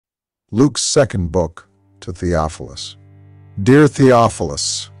Luke's second book to Theophilus. Dear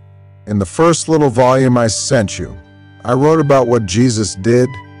Theophilus, in the first little volume I sent you, I wrote about what Jesus did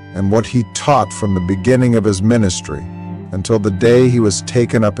and what he taught from the beginning of his ministry until the day he was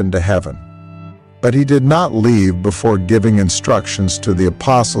taken up into heaven. But he did not leave before giving instructions to the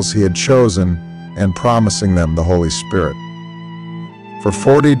apostles he had chosen and promising them the Holy Spirit. For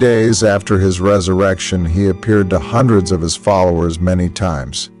 40 days after his resurrection, he appeared to hundreds of his followers many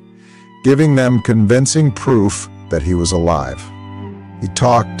times, giving them convincing proof that he was alive. He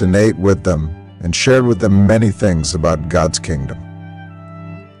talked and ate with them and shared with them many things about God's kingdom.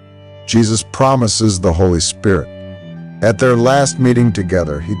 Jesus promises the Holy Spirit. At their last meeting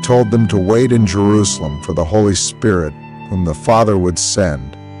together, he told them to wait in Jerusalem for the Holy Spirit, whom the Father would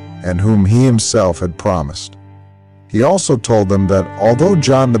send, and whom he himself had promised. He also told them that although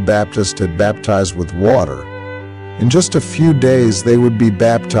John the Baptist had baptized with water, in just a few days they would be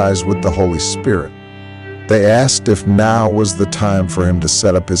baptized with the Holy Spirit. They asked if now was the time for him to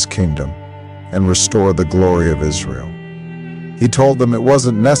set up his kingdom and restore the glory of Israel. He told them it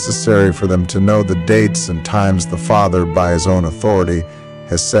wasn't necessary for them to know the dates and times the Father, by his own authority,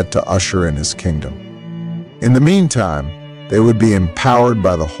 has set to usher in his kingdom. In the meantime, they would be empowered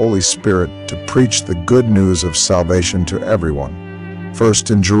by the Holy Spirit to preach the good news of salvation to everyone, first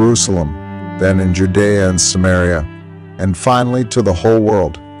in Jerusalem, then in Judea and Samaria, and finally to the whole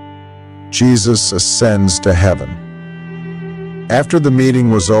world. Jesus ascends to heaven. After the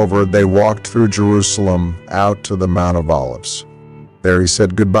meeting was over, they walked through Jerusalem out to the Mount of Olives. There he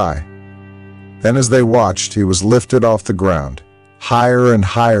said goodbye. Then as they watched, he was lifted off the ground, higher and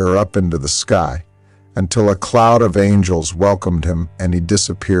higher up into the sky, until a cloud of angels welcomed him and he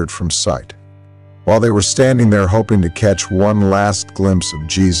disappeared from sight. While they were standing there hoping to catch one last glimpse of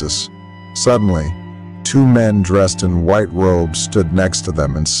Jesus, suddenly 2 men dressed in white robes stood next to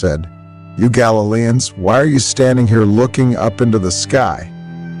them and said, "You Galileans, why are you standing here looking up into the sky?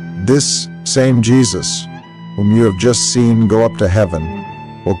 This same Jesus, whom you have just seen go up to heaven,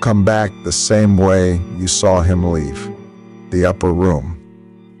 will come back the same way you saw him leave, the upper room."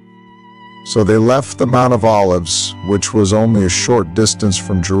 So they left the Mount of Olives, which was only a short distance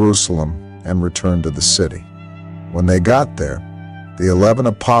from Jerusalem, and returned to the city. When they got there, the 11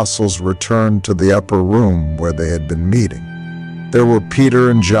 apostles returned to the upper room where they had been meeting. There were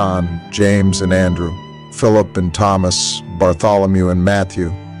Peter and John, James and Andrew, Philip and Thomas, Bartholomew and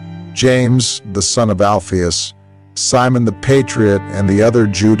Matthew, James, the son of Alphaeus, Simon the Patriot, and the other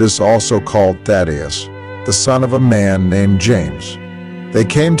Judas, also called Thaddeus, the son of a man named James. They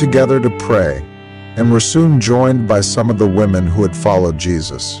came together to pray and were soon joined by some of the women who had followed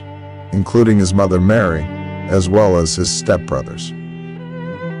Jesus, including his mother Mary, as well as his stepbrothers.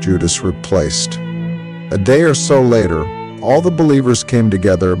 Judas replaced. A day or so later, all the believers came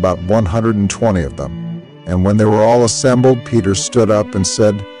together, about 120 of them. And when they were all assembled, Peter stood up and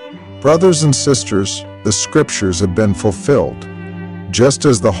said, "Brothers and sisters, the scriptures have been fulfilled, just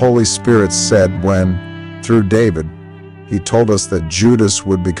as the Holy Spirit said when, through David, he told us that Judas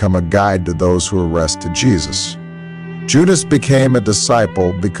would become a guide to those who arrested Jesus. Judas became a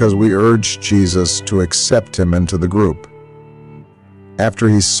disciple because we urged Jesus to accept him into the group. After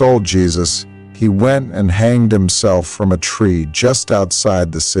he sold Jesus, he went and hanged himself from a tree just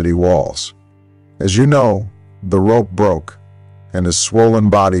outside the city walls. As you know, the rope broke, and his swollen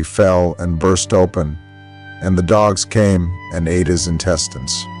body fell and burst open, and the dogs came and ate his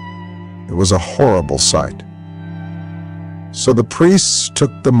intestines. It was a horrible sight. So the priests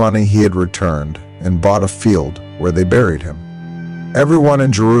took the money he had returned and bought a field where they buried him. Everyone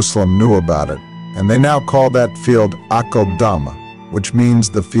in Jerusalem knew about it, and they now call that field Akeldama, which means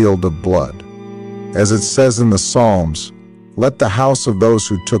the field of blood. As it says in the Psalms, "Let the house of those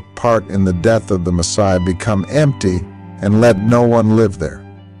who took part in the death of the Messiah become empty, and let no one live there."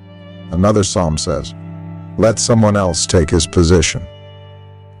 Another psalm says, "Let someone else take his position."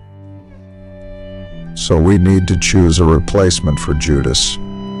 So we need to choose a replacement for Judas.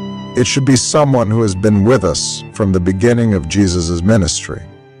 It should be someone who has been with us from the beginning of Jesus' ministry.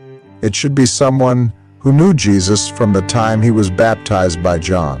 It should be someone who knew Jesus from the time he was baptized by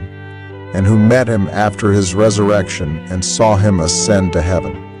John, and who met him after his resurrection and saw him ascend to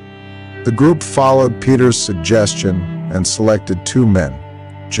heaven. The group followed Peter's suggestion and selected 2 men,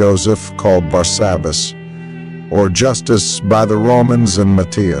 Joseph, called Barsabbas, or Justus by the Romans, and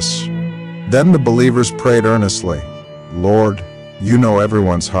Matthias. Then the believers prayed earnestly, "Lord, you know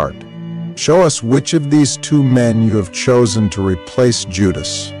everyone's heart. Show us which of these 2 men you have chosen to replace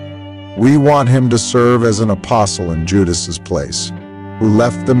Judas. We want him to serve as an apostle in Judas's place, who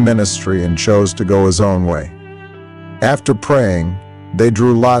left the ministry and chose to go his own way." After praying, They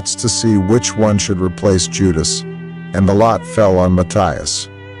drew lots to see which one should replace Judas, and the lot fell on Matthias.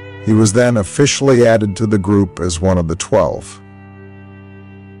 He was then officially added to the group as one of the 12.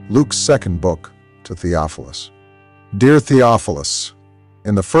 Luke's second book to Theophilus. Dear Theophilus,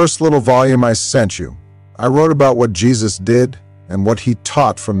 in the first little volume I sent you, I wrote about what Jesus did and what he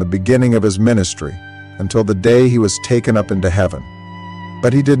taught from the beginning of his ministry until the day he was taken up into heaven.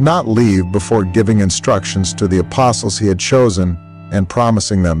 But he did not leave before giving instructions to the apostles he had chosen and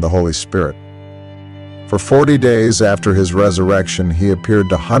promising them the Holy Spirit. For 40 days after his resurrection, he appeared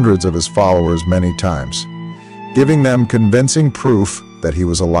to hundreds of his followers many times, giving them convincing proof that he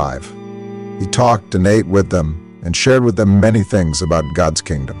was alive. He talked and ate with them and shared with them many things about God's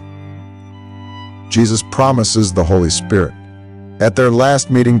kingdom. Jesus promises the Holy Spirit. At their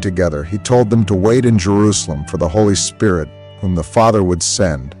last meeting together, he told them to wait in Jerusalem for the Holy Spirit, whom the Father would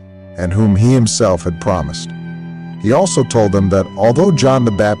send, and whom he himself had promised. He also told them that although John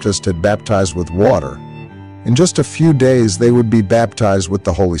the Baptist had baptized with water, in just a few days they would be baptized with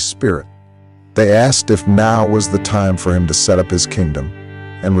the Holy Spirit. They asked if now was the time for him to set up his kingdom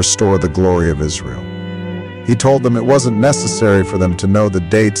and restore the glory of Israel. He told them it wasn't necessary for them to know the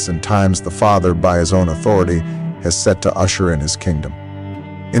dates and times the Father, by his own authority, has set to usher in his kingdom.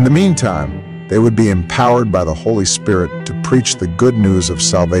 In the meantime, they would be empowered by the Holy Spirit to preach the good news of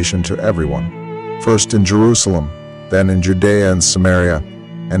salvation to everyone, first in Jerusalem, then in Judea and Samaria,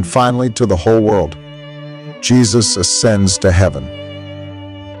 and finally to the whole world. Jesus ascends to heaven.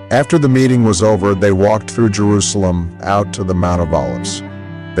 After the meeting was over, they walked through Jerusalem out to the Mount of Olives.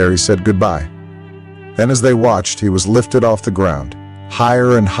 There he said goodbye. Then as they watched, he was lifted off the ground,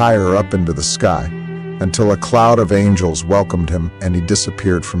 higher and higher up into the sky, until a cloud of angels welcomed him and he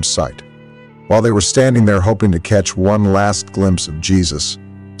disappeared from sight. While they were standing there hoping to catch one last glimpse of Jesus,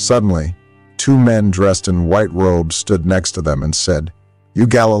 suddenly, 2 men dressed in white robes stood next to them and said, "You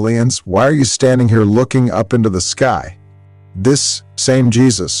Galileans, why are you standing here looking up into the sky? This same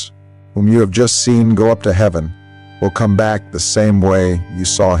Jesus, whom you have just seen go up to heaven, will come back the same way you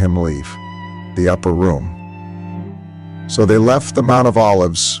saw him leave, the upper room." So they left the Mount of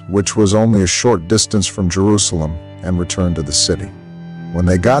Olives, which was only a short distance from Jerusalem, and returned to the city. When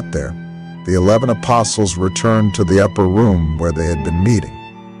they got there, the 11 apostles returned to the upper room where they had been meeting.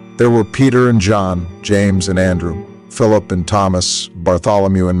 There were Peter and John, James and Andrew, Philip and Thomas,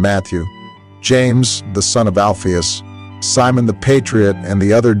 Bartholomew and Matthew, James, the son of Alphaeus, Simon the Patriot, and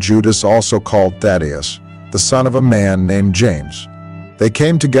the other Judas, also called Thaddeus, the son of a man named James. They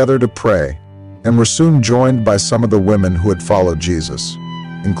came together to pray, and were soon joined by some of the women who had followed Jesus,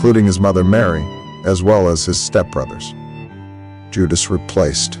 including his mother Mary, as well as his stepbrothers. Judas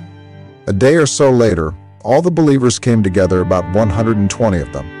replaced. A day or so later, all the believers came together, about 120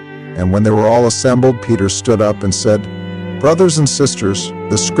 of them. And when they were all assembled, Peter stood up and said, "Brothers and sisters,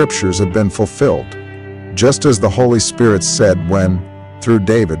 the scriptures have been fulfilled, just as the Holy Spirit said when, through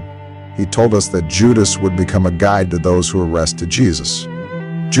David, he told us that Judas would become a guide to those who arrested Jesus.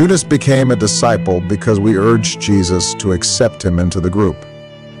 Judas became a disciple because we urged Jesus to accept him into the group.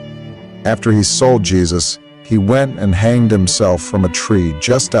 After he sold Jesus, he went and hanged himself from a tree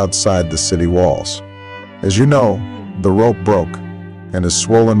just outside the city walls. As you know, the rope broke, and his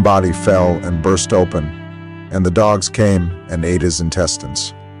swollen body fell and burst open, and the dogs came and ate his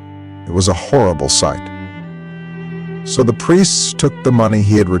intestines. It was a horrible sight. So the priests took the money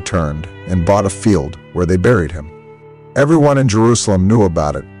he had returned and bought a field where they buried him. Everyone in Jerusalem knew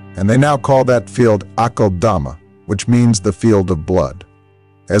about it, and they now call that field Akeldama, which means the field of blood.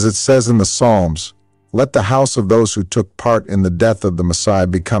 As it says in the Psalms, "Let the house of those who took part in the death of the Messiah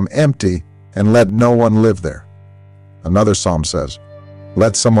become empty, and let no one live there." Another psalm says,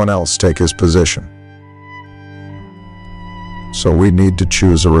 "Let someone else take his position." So we need to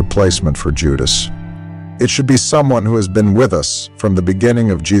choose a replacement for Judas. It should be someone who has been with us from the beginning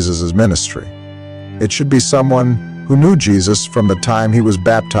of Jesus' ministry. It should be someone who knew Jesus from the time he was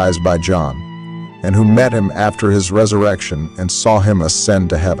baptized by John, and who met him after his resurrection and saw him ascend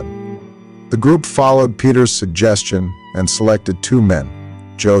to heaven. The group followed Peter's suggestion and selected 2 men,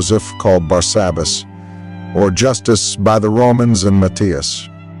 Joseph, called Barsabbas, or Justus by the Romans, and Matthias.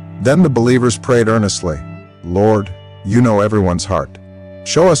 Then the believers prayed earnestly, "Lord, you know everyone's heart.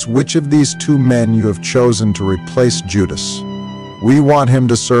 Show us which of these 2 men you have chosen to replace Judas. We want him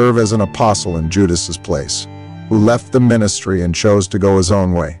to serve as an apostle in Judas's place, who left the ministry and chose to go his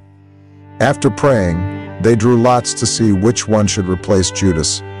own way." After praying, they drew lots to see which one should replace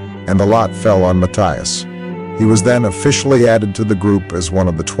Judas, and the lot fell on Matthias. He was then officially added to the group as one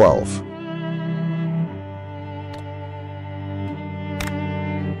of the 12.